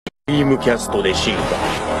Dreamcast で知った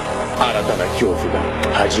新たな恐怖が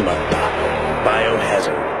始まった。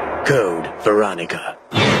Biohazard Code Veronica.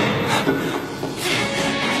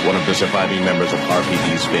 One of the surviving members of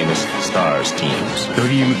RPG's famous STARS teams.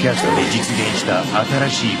 Dreamcast で実現した新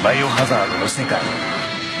しいバイオハザードの世界。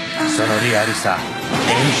そのリアルさ、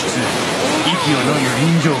演出、息をのむ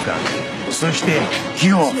臨場感、そして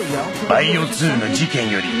恐怖。バイオ2の事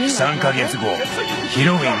件より3ヶ月後、ヒ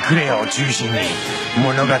ロインクレアを中心に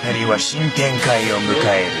物語は新展開を迎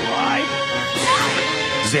える。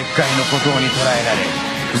絶海の孤島に捕らえられ、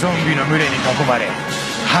ゾンビの群れに囲まれ、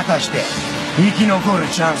果たして生き残る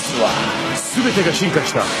チャンスは。全てが進化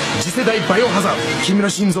した次世代バイオハザード。君の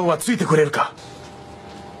心臓はついてくれるか。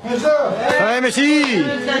はい、飯。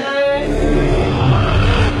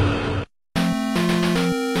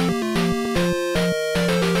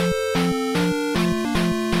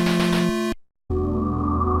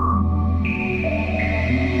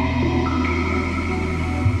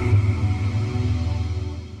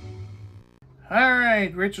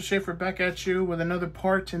Alright, Rachel Schaefer back at you with another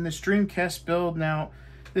part in this Dreamcast build. Now,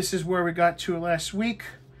 this is where we got to last week.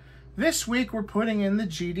 This week we're putting in the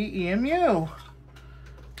GDEMU.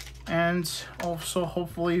 And also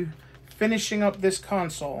hopefully finishing up this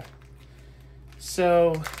console.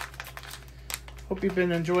 So, hope you've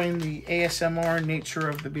been enjoying the ASMR nature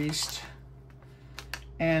of the beast.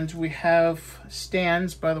 And we have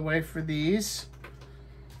stands, by the way, for these.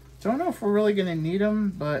 Don't know if we're really going to need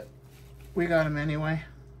them, but we got them anyway.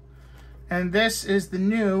 And this is the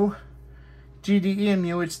new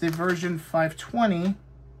GDEMU. It's the version 520.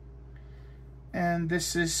 And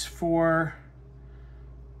this is for...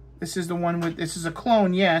 This is the one with... This is a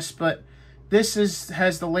clone, yes, but this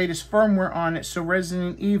has the latest firmware on it. So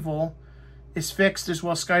Resident Evil is fixed, as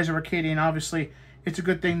well as Skies of Arcadia. And obviously, it's a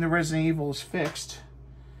good thing the Resident Evil is fixed,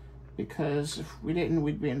 because if we didn't,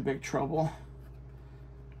 we'd be in big trouble.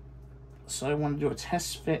 So I want to do a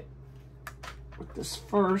test fit with this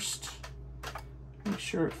first. Make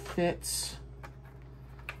sure it fits.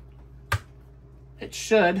 It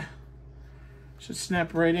should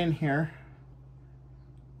snap right in here,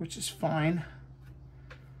 which is fine.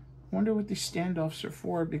 Wonder what these standoffs are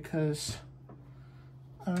for, because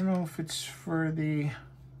I don't know if it's for the...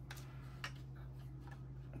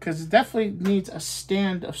 Because it definitely needs a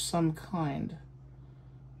stand of some kind.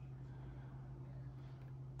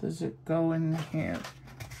 Does it go in here?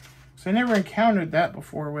 So I never encountered that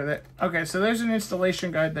before with it. Okay, so there's an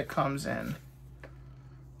installation guide that comes in.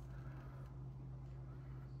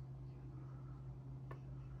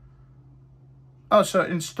 Oh, so it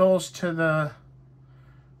installs to the...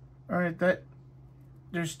 Alright, that...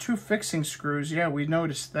 There's 2 fixing screws. Yeah, we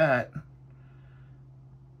noticed that.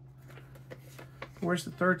 Where's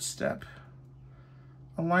the third step?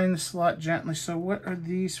 Align the slot gently. So what are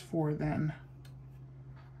these for then?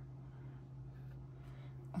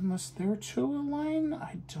 Unless they're to align?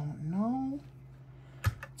 I don't know.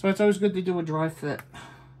 So it's always good to do a dry fit.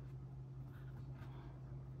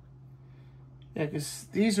 Yeah, because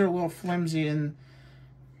these are a little flimsy, and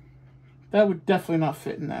that would definitely not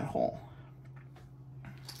fit in that hole.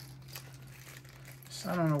 So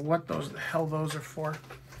I don't know what the hell those are for.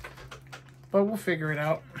 But we'll figure it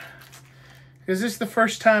out. Because this is the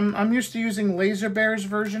first time... I'm used to using Laser Bear's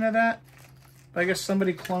version of that. But I guess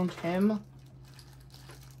somebody cloned him.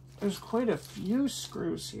 There's quite a few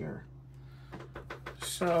screws here.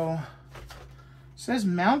 So, it says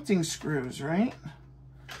mounting screws, right?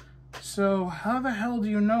 So, how the hell do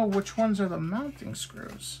you know which ones are the mounting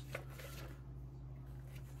screws?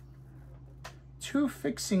 2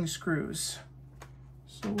 fixing screws.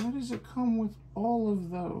 So, why does it come with all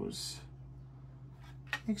of those?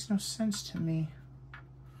 Makes no sense to me.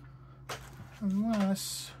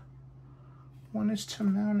 Unless one is to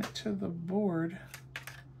mount it to the board.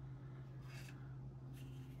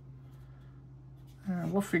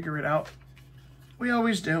 We'll figure it out. We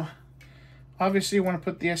always do. Obviously, you want to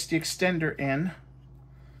put the SD extender in.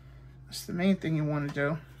 That's the main thing you want to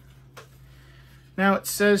do. Now it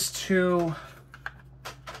says to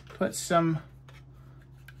put some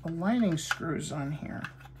aligning screws on here,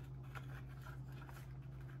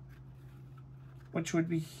 which would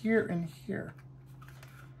be here and here.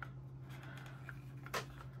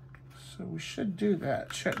 So we should do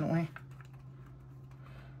that, shouldn't we?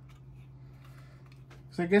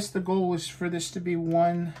 So I guess the goal is for this to be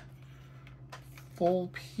one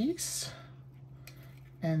full piece,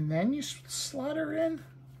 and then you slot her in.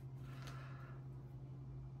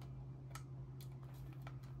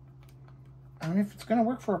 I mean, if it's going to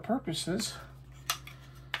work for our purposes,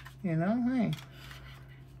 you know, hey.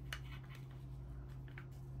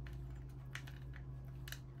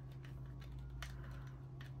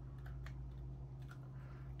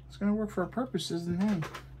 it's gonna work for our purposes, and hey.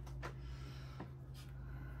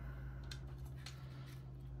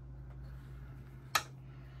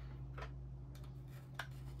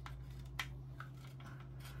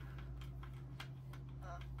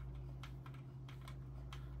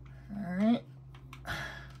 Alright.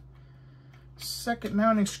 Second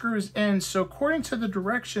mounting screw is in. So according to the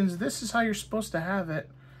directions, this is how you're supposed to have it.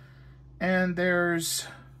 And there's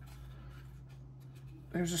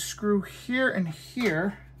a screw here and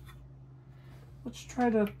here. Let's try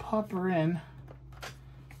to pop her in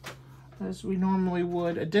as we normally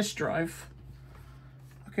would a disk drive.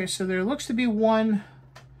 Okay, so there looks to be one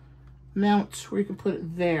mount where you can put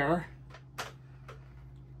it there.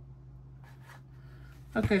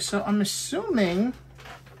 Okay, so I'm assuming,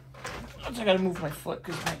 I gotta move my foot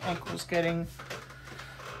because my ankle's getting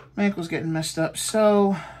messed up.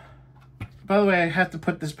 So, by the way, I have to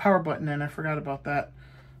put this power button in. I forgot about that,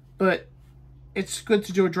 but it's good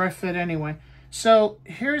to do a dry fit anyway. So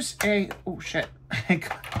here's a, oh shit,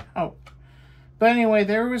 oh, but anyway,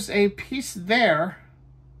 there was a piece there.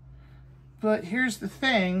 But here's the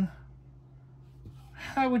thing: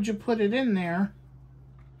 how would you put it in there?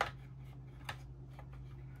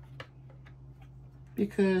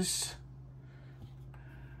 Because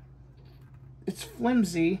it's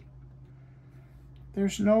flimsy.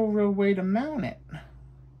 There's no real way to mount it.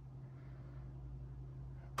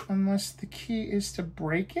 Unless the key is to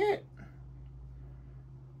break it.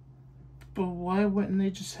 But why wouldn't they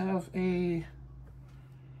just have a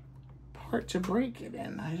part to break it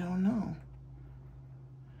in? I don't know.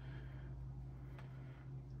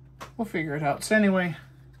 We'll figure it out. So anyway,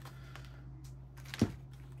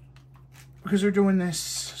 because we're doing this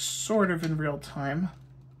sort of in real time,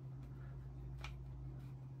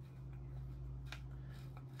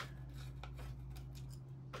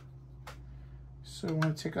 so I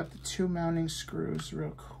want to take out the two mounting screws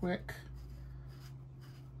real quick,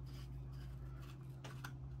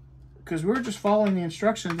 because we were just following the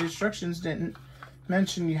instructions. The instructions didn't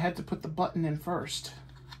mention you had to put the button in first.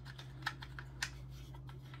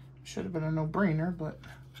 Should have been a no-brainer, but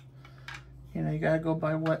you know, you gotta go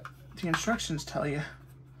by what the instructions tell you,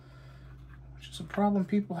 which is a problem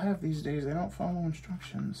people have these days. They don't follow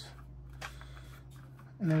instructions,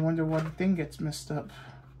 and they wonder why the thing gets messed up.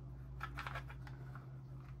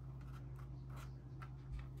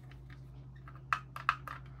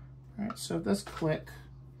 All right, so it does click.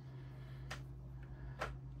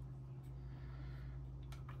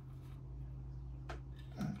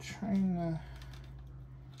 I'm trying to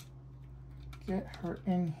get her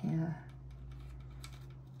in here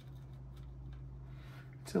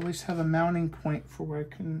to at least have a mounting point for where I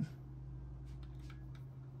can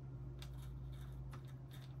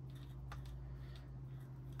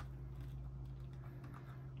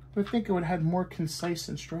I would think it would have more concise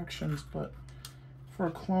instructions, but for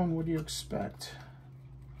a clone, what do you expect?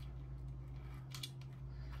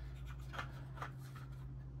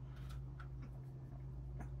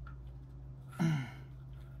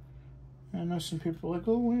 I know some people are like,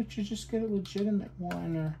 oh, why don't you just get a legitimate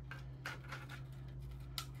one? Or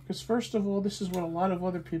because first of all, this is what a lot of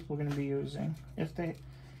other people are going to be using if they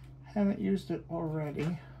haven't used it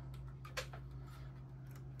already.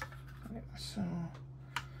 Okay, so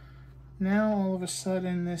now all of a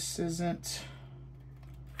sudden this isn't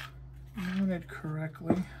mounted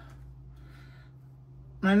correctly.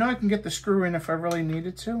 And I know I can get the screw in if I really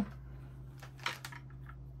needed to.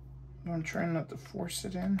 I'm trying not to force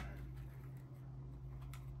it in.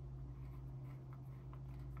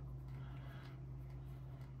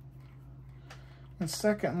 And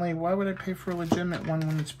secondly, why would I pay for a legitimate one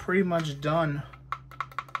when it's pretty much done?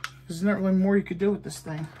 There's not really more you could do with this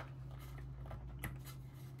thing.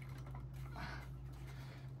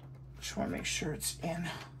 Just want to make sure it's in.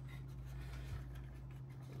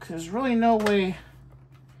 Because there's really no way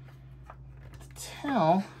to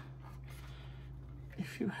tell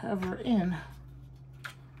if you have her in.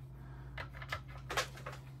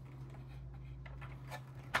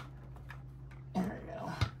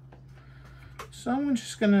 So I'm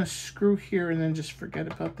just gonna screw here and then just forget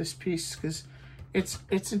about this piece because it's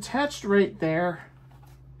attached right there.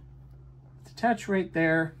 It's attached right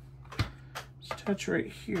there. It's attached right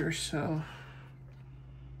here, so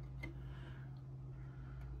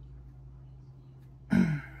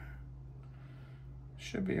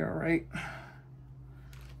should be all right.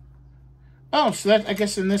 Oh, so that I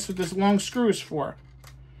guess in this what this long screw is for.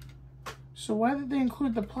 So why did they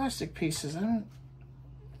include the plastic pieces? I don't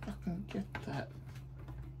fucking get that.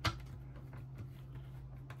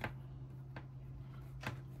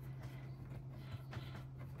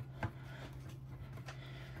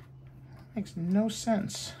 Makes no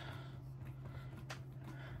sense.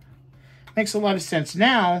 Makes a lot of sense.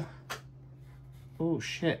 Now, oh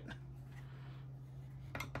shit.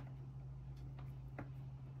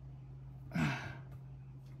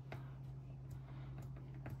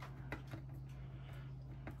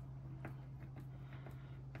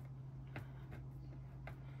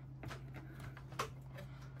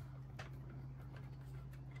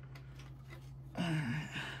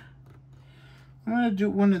 I'm going to do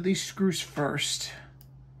one of these screws first.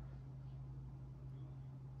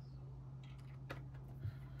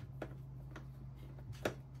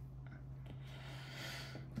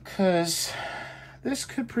 Because this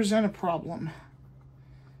could present a problem.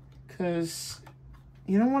 Because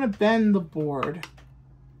you don't want to bend the board.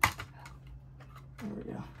 There we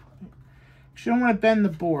go. You don't want to bend the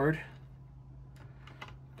board.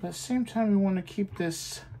 But at the same time, you want to keep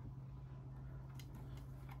this.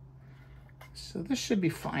 So this should be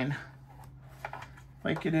fine,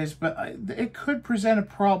 like it is, but it could present a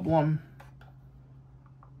problem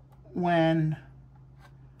when,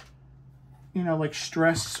 you know, like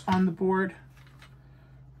stress on the board.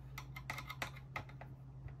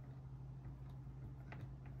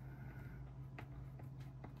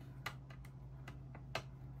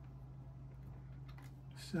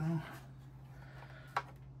 So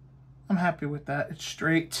I'm happy with that. It's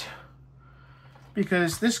straight.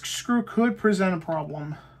 Because this screw could present a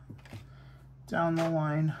problem down the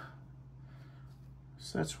line.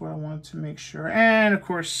 So that's what I wanted to make sure. And of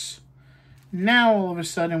course, now all of a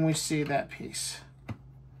sudden we see that piece.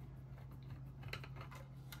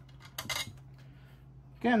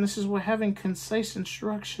 Again, this is why having concise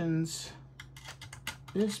instructions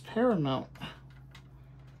is paramount.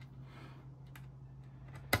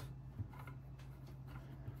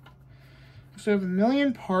 So we have a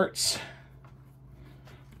million parts,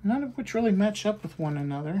 none of which really match up with one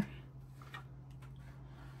another.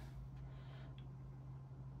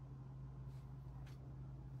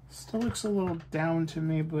 Still looks a little down to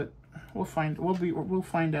me, but we'll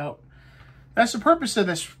find out. That's the purpose of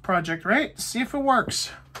this project, right? See if it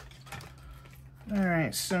works. All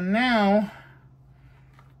right, so now,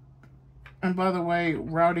 and by the way,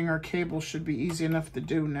 routing our cable should be easy enough to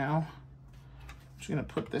do now. I'm just gonna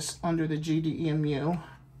put this under the GDEMU,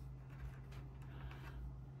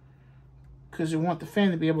 because we want the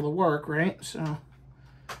fan to be able to work, right? So, all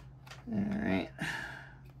right.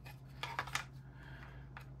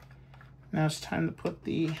 Now it's time to put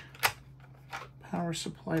the power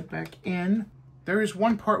supply back in. There is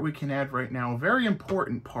one part we can add right now, a very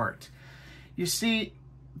important part. You see,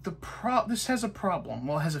 this has a problem.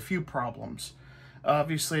 Well, it has a few problems.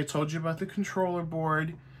 Obviously, I told you about the controller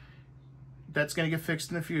board. That's going to get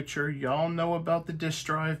fixed in the future. Y'all know about the disk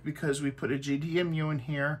drive because we put a GDEMU in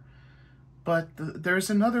here. But there's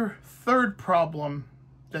another third problem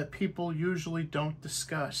that people usually don't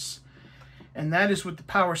discuss, and that is with the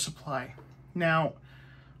power supply. Now,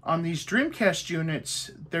 on these Dreamcast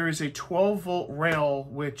units, there is a 12-volt rail,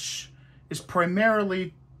 which is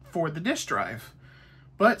primarily for the disk drive.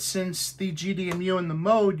 But since the GDEMU and the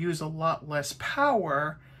mode use a lot less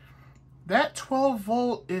power, that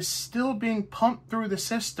 12-volt is still being pumped through the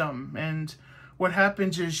system. And what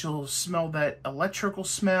happens is you'll smell that electrical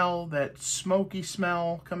smell, that smoky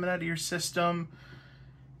smell coming out of your system,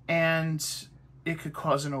 and it could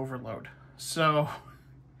cause an overload. So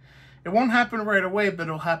it won't happen right away, but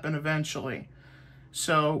it'll happen eventually.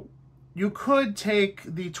 So you could take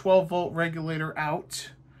the 12-volt regulator out,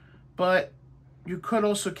 but you could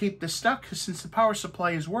also keep this stuck since the power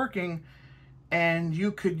supply is working, and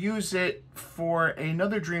you could use it for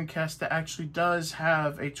another Dreamcast that actually does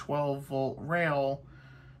have a 12-volt rail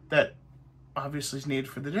that obviously is needed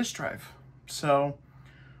for the disk drive. So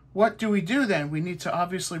what do we do then? We need to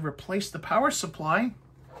obviously replace the power supply.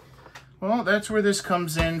 Well, that's where this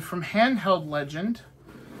comes in from Handheld Legend,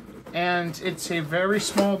 and it's a very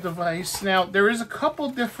small device. Now, there is a couple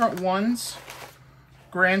different ones,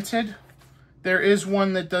 granted. There is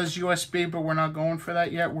one that does USB, but we're not going for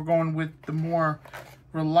that yet. We're going with the more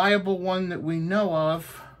reliable one that we know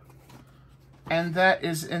of, and that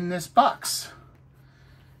is in this box.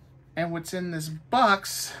 And what's in this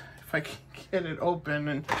box, if I can get it open,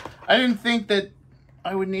 and I didn't think that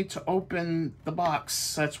I would need to open the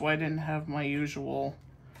box. That's why I didn't have my usual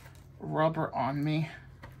rubber on me.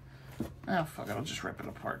 Oh, fuck it, I'll just rip it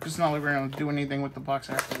apart, because not like we're going to do anything with the box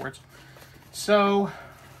afterwards. So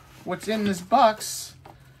what's in this box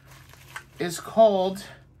is called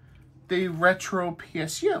the Retro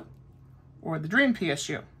PSU, or the Dream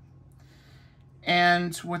PSU.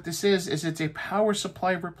 And what this is it's a power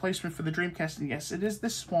supply replacement for the Dreamcast. And yes, it is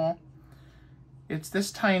this small. It's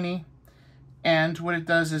this tiny. And what it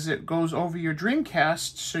does is it goes over your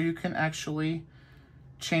Dreamcast so you can actually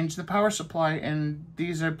change the power supply. And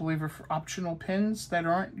these, I believe, are for optional pins that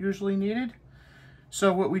aren't usually needed.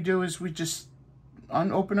 So what we do is we just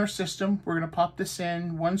unopen our system. We're going to pop this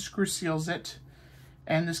in. One screw seals it.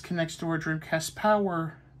 And this connects to our Dreamcast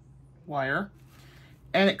power wire.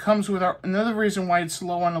 And it comes with another reason why it's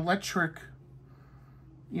low on electric,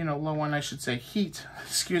 you know, low on, I should say, heat.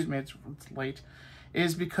 Excuse me, it's late.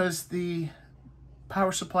 Is because the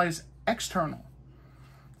power supply is external.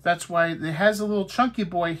 That's why it has a little chunky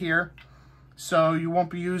boy here, so you won't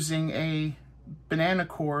be using a banana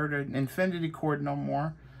cord or an infinity cord no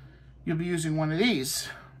more. You'll be using one of these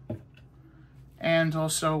and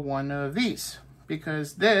also one of these,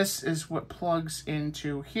 because this is what plugs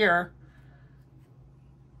into here,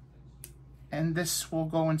 and this will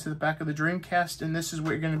go into the back of the Dreamcast, and this is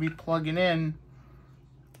what you're going to be plugging in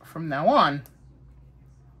from now on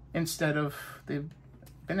instead of the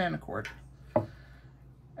banana cord.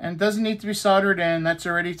 And it doesn't need to be soldered in. That's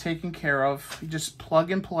already taken care of. You just plug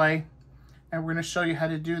and play. And we're going to show you how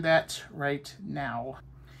to do that right now.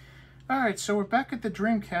 Alright, so we're back at the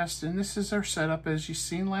Dreamcast, and this is our setup as you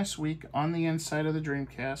seen last week on the inside of the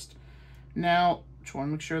Dreamcast. Now, just want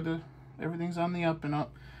to make sure that everything's on the up and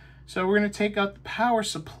up. So we're going to take out the power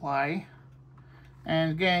supply.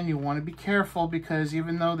 And again, you want to be careful because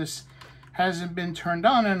even though this hasn't been turned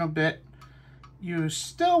on in a bit, you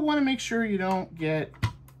still want to make sure you don't get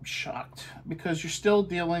shocked because you're still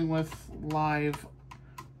dealing with live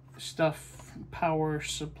stuff, power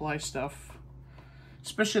supply stuff,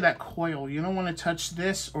 especially that coil. You don't want to touch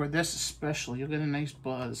this or this especially. You'll get a nice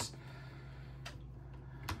buzz.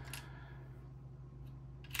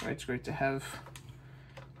 Right, it's great to have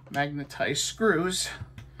magnetized screws.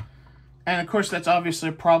 And of course that's obviously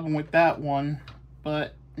a problem with that one,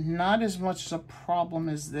 but not as much a problem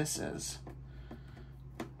as this is.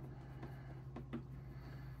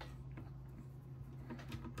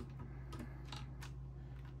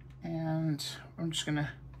 And I'm just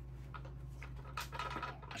gonna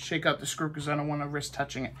shake out the screw because I don't want to risk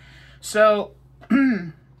touching it. So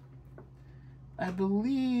I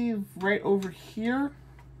believe right over here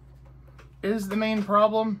is the main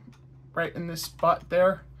problem, right in this spot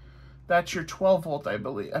there. That's your 12 volt, I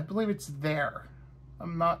believe. I believe it's there.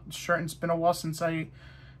 I'm not sure. It's been a while since I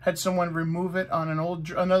had someone remove it on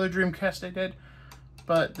another Dreamcast I did.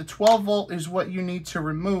 But the 12 volt is what you need to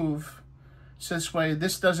remove. So this way,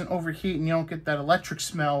 this doesn't overheat and you don't get that electric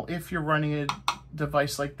smell if you're running a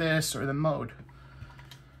device like this or the mode.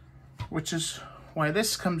 Which is why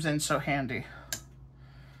this comes in so handy.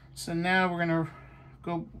 So now we're gonna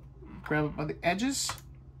go grab it by the edges.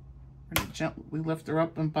 We're gonna gently lift her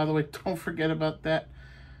up. And by the way, don't forget about that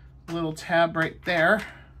little tab right there.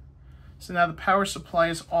 So now the power supply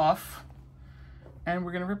is off. And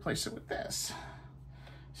we're gonna replace it with this.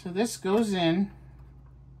 So this goes in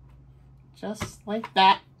just like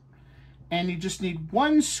that, and you just need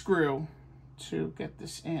one screw to get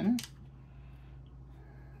this in.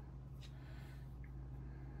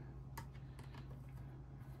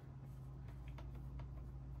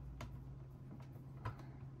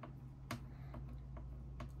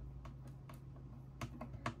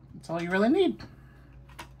 That's all you really need.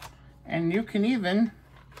 And you can even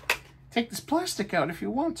take this plastic out if you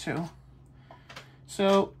want to.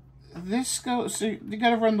 So this goes, so you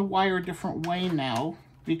got to run the wire a different way now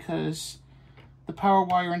because the power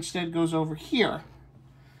wire instead goes over here.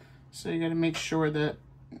 So you got to make sure that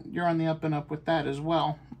you're on the up and up with that as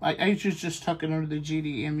well. I usually just tuck it under the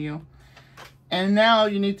GDEMU. And now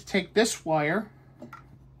you need to take this wire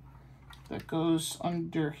that goes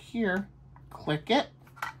under here, click it,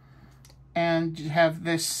 and you have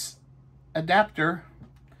this adapter.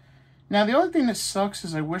 Now the only thing that sucks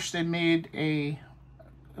is I wish they made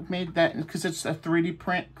that, because it's a 3D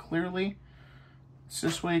print clearly, so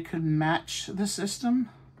this way it could match the system.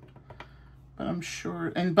 But I'm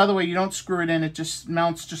sure, and by the way, you don't screw it in, it just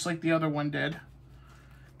mounts just like the other one did.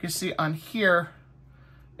 You can see on here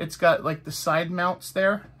it's got like the side mounts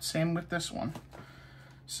there, same with this one.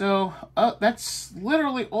 So that's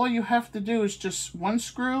literally all you have to do is just one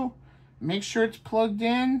screw, make sure it's plugged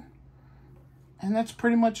in, and that's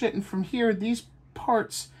pretty much it. And from here, these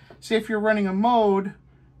parts, say if you're running a mode,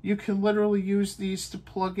 you can literally use these to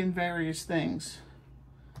plug in various things.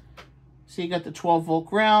 So you got the 12 volt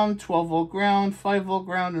ground, 12 volt ground, 5 volt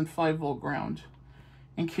ground, and 5 volt ground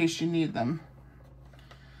in case you need them.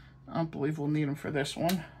 I don't believe we'll need them for this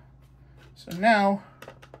one. So now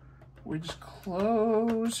we just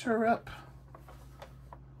close her up.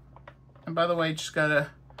 And by the way, just gotta,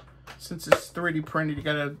 since it's 3D printed, you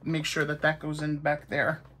gotta make sure that that goes in back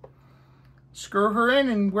there. screw her in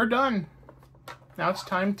and we're done. Now it's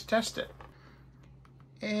time to test it.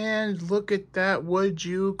 And look at that, would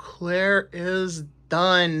you? Claire is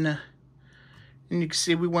done. And you can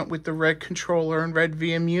see we went with the red controller and red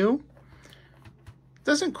VMU.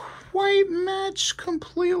 Doesn't quite match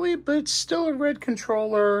completely, but it's still a red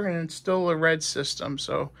controller and it's still a red system.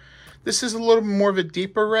 So this is a little more of a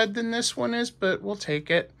deeper red than this one is, but we'll take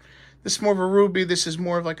it. This is more of a ruby. This is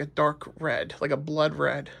more of like a dark red, like a blood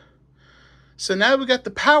red. So now we got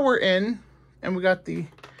the power in and we got the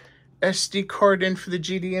SD card in for the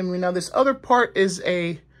GDEMU. Now this other part is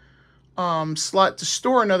a slot to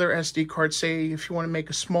store another SD card, say if you want to make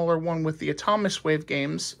a smaller one with the Atomic Wave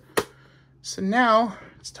games. So now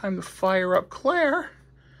it's time to fire up Claire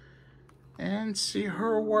and see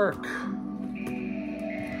her work.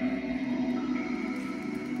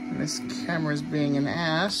 And this camera's being an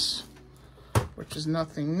ass, which is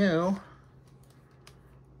nothing new.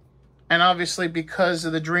 And obviously because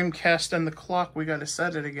of the Dreamcast and the clock, we got to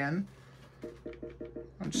set it again.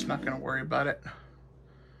 I'm just not going to worry about it.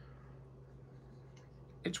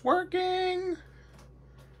 It's working.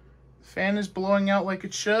 The fan is blowing out like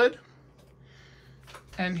it should.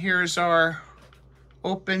 And here's our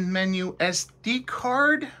open menu SD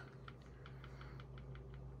card.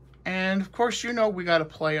 And of course, you know we got to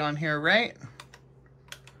play on here, right?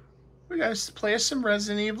 We got to play us some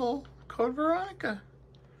Resident Evil Code Veronica.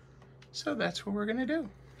 So that's what we're going to do.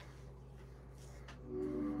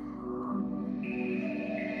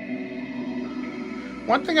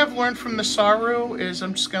 One thing I've learned from the Saru is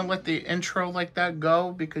I'm just going to let the intro like that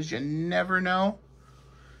go because you never know.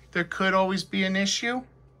 There could always be an issue.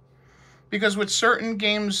 Because with certain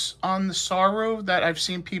games on the Saru that I've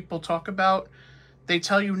seen people talk about, they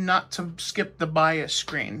tell you not to skip the BIOS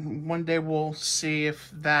screen. One day we'll see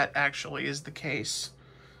if that actually is the case.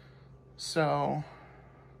 So,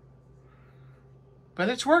 but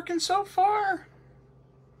it's working so far.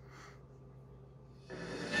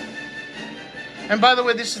 And by the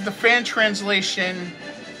way, this is the fan translation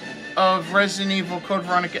of Resident Evil Code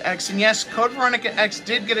Veronica X. And yes, Code Veronica X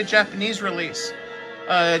did get a Japanese release.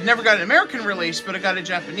 It never got an American release, but it got a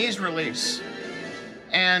Japanese release.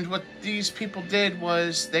 And what these people did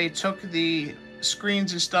was they took the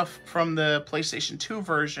screens and stuff from the PlayStation 2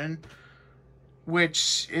 version,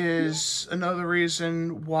 which is another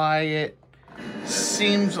reason why it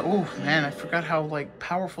seems... Oh, man, I forgot how, like,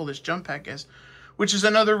 powerful this jump pack is. Which is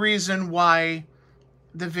another reason why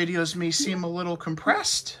the videos may seem a little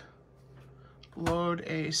compressed. Load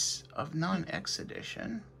Ace of Non-X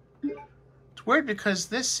Edition. It's weird because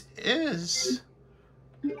this is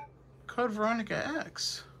Code Veronica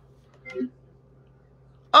X.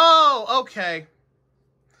 Oh, okay.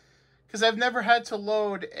 Because I've never had to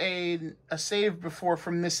load a save before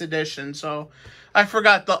from this edition, so I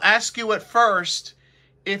forgot. They'll ask you at first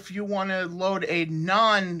if you want to load a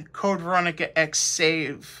non-Code Veronica X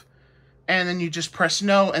save. And then you just press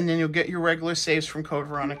no, and then you'll get your regular saves from Code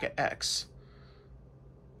Veronica X.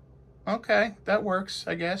 Okay, that works,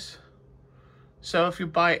 I guess. So if you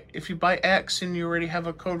buy X and you already have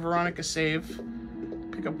a Code Veronica save,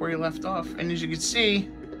 pick up where you left off. And as you can see,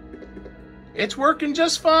 it's working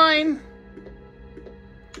just fine.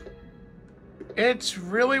 It's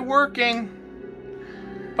really working.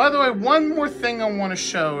 By the way, one more thing I want to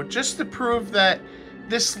show, just to prove that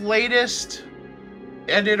this latest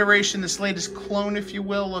iteration, this latest clone, if you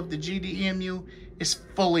will, of the GDEMU is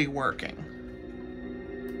fully working.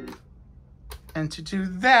 And to do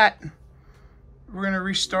that, we're going to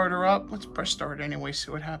restart her up. Let's press start anyway,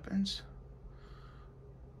 see what happens.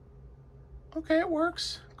 Okay, it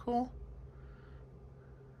works. Cool.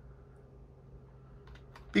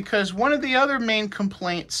 Because one of the other main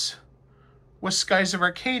complaints was Skies of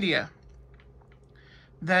Arcadia,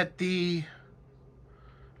 that the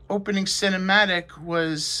opening cinematic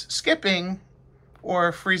was skipping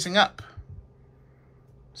or freezing up.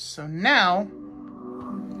 So now,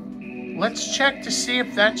 let's check to see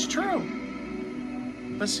if that's true.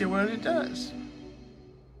 Let's see what it does.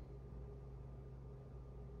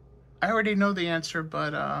 I already know the answer,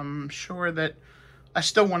 but I'm sure that I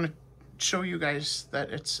still want to show you guys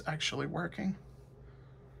that it's actually working.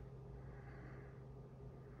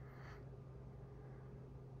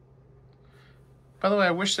 By the way,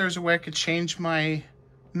 I wish there was a way I could change my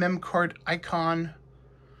mem card icon.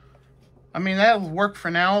 I mean, that'll work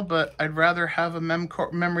for now, but I'd rather have a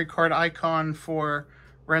memory card icon for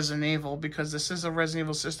Resident Evil, because this is a Resident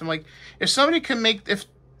Evil system. Like, if somebody can make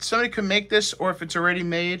this, or if it's already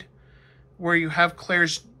made, where you have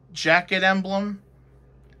Claire's jacket emblem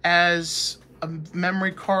as a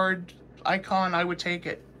memory card icon, I would take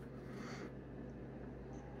it.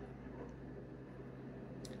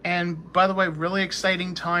 And by the way, really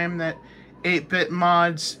exciting time that 8-Bit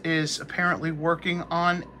Mods is apparently working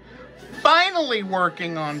on, finally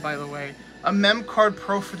working on, by the way, a Mem Card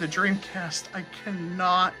Pro for the Dreamcast. I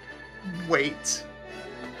cannot wait.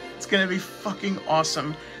 It's gonna be fucking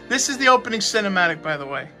awesome. This is the opening cinematic, by the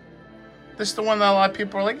way. This is the one that a lot of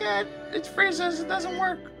people are like, yeah, it freezes, it doesn't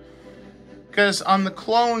work. Because on the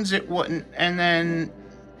clones it wouldn't, and then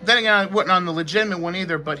again it wouldn't on the legitimate one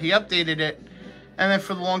either, but he updated it, and then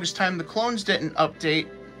for the longest time the clones didn't update,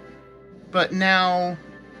 but now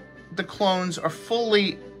the clones are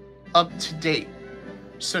fully up to date.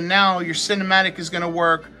 So now your cinematic is going to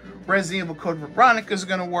work, Resident Evil Code Veronica is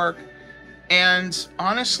going to work, and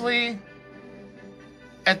honestly,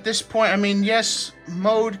 at this point, I mean, yes,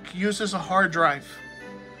 mode uses a hard drive,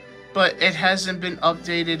 but it hasn't been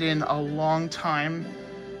updated in a long time.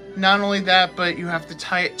 Not only that, but you have to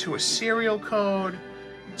tie it to a serial code,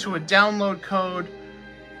 to a download code.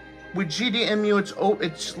 With GDEMU,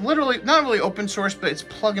 it's literally, not really open source, but it's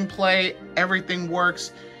plug and play, everything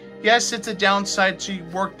works. Yes, it's a downside to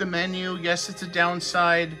work the menu. Yes, it's a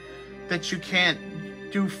downside that you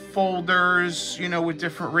can't do folders, you know, with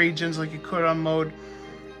different regions like you could on mode.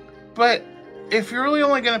 But if you're really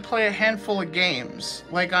only going to play a handful of games,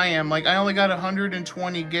 like I am, like I only got a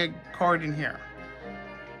 120 gig card in here.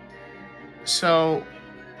 So,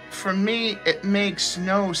 for me, it makes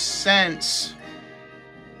no sense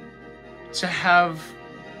to have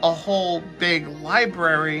a whole big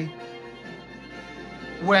library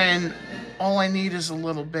when all I need is a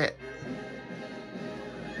little bit.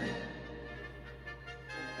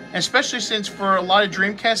 Especially since for a lot of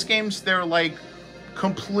Dreamcast games, they're like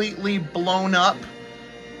completely blown up.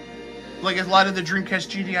 Like a lot of the Dreamcast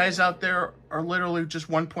GDIs out there are literally just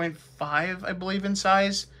 1.5, I believe, in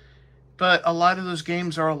size. But a lot of those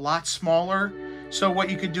games are a lot smaller. So what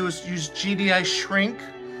you could do is use GDI shrink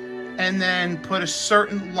and then put a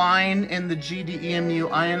certain line in the GDEMU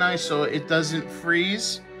ionize so it doesn't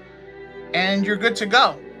freeze. And you're good to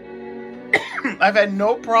go. I've had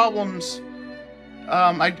no problems.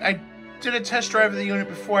 I did a test drive of the unit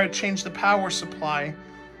before I changed the power supply,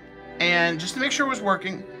 and just to make sure it was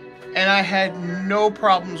working, and I had no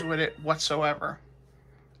problems with it whatsoever,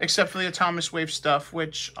 except for the Atomic Wave stuff,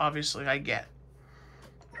 which obviously I get.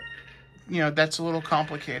 You know, that's a little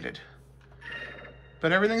complicated.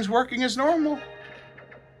 But everything's working as normal.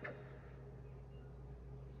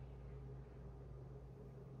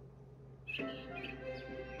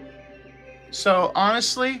 So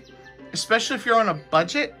honestly, especially if you're on a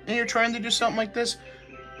budget and you're trying to do something like this,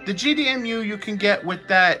 the GDEMU you can get with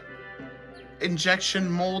that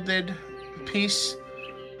injection molded piece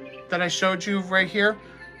that I showed you right here,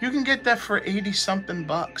 you can get that for 80-something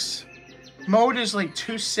bucks. Mode is like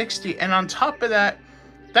 $260, and on top of that,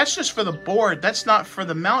 that's just for the board. That's not for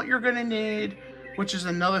the mount you're gonna need, which is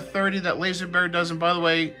another $30 that Laser Bear does. And by the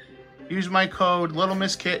way, use my code Little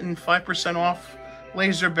Miss Kitten, 5% off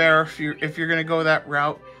Laser Bear if you're gonna go that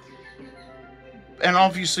route. And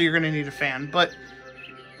obviously you're gonna need a fan, but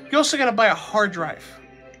you also gotta buy a hard drive.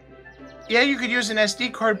 Yeah, you could use an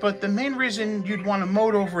SD card, but the main reason you'd want to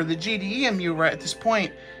mode over the GDEMU right at this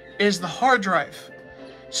point is the hard drive.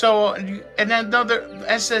 So, and another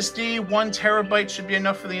SSD, 1 terabyte should be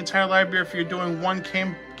enough for the entire library if you're doing one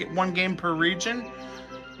game per region.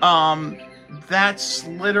 That's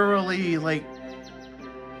literally like,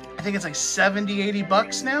 I think it's like 70, 80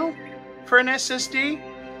 bucks now for an SSD.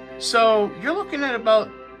 So you're looking at about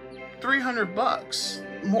 300 bucks,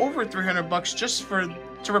 over 300 bucks just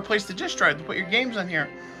to replace the disk drive, to put your games on here.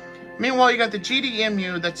 Meanwhile, you got the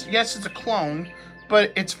GDEMU that's, yes, it's a clone,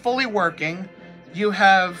 but it's fully working. You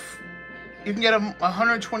can get a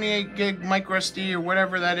 128 gig micro SD or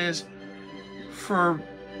whatever that is for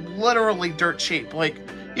literally dirt cheap. Like,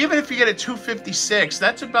 even if you get a 256,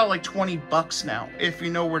 that's about like 20 bucks now, if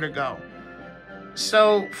you know where to go.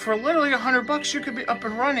 So for literally 100 bucks, you could be up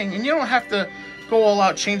and running, and you don't have to go all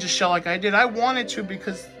out, change the shell like I did. I wanted to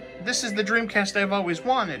because this is the Dreamcast I've always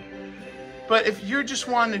wanted. But if you just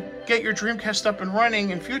want to get your Dreamcast up and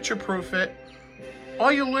running and future-proof it,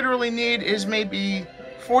 all you literally need is maybe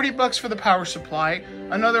 40 bucks for the power supply,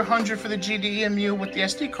 another 100 for the GDEMU with the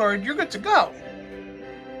SD card, you're good to go.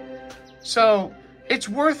 So it's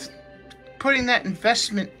worth putting that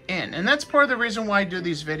investment in. And that's part of the reason why I do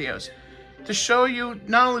these videos. To show you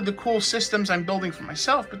not only the cool systems I'm building for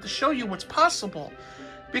myself, but to show you what's possible.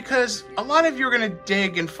 Because a lot of you are going to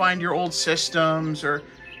dig and find your old systems, or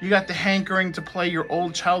you got the hankering to play your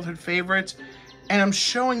old childhood favorites, and I'm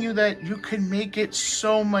showing you that you can make it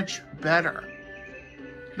so much better.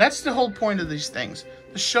 That's the whole point of these things,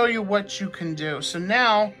 to show you what you can do. So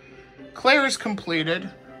now, Claire is completed.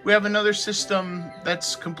 we have another system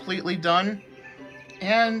that's completely done.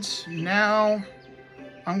 And now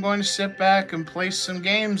I'm going to sit back and play some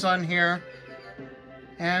games on here.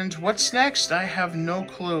 And what's next? I have no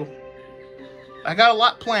clue. I got a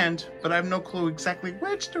lot planned, but I have no clue exactly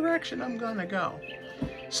which direction I'm gonna go.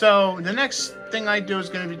 So the next thing I do is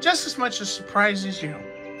gonna be just as much a surprise as you.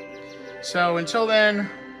 So until then,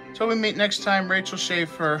 until we meet next time, Rachel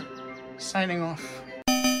Schaefer signing off.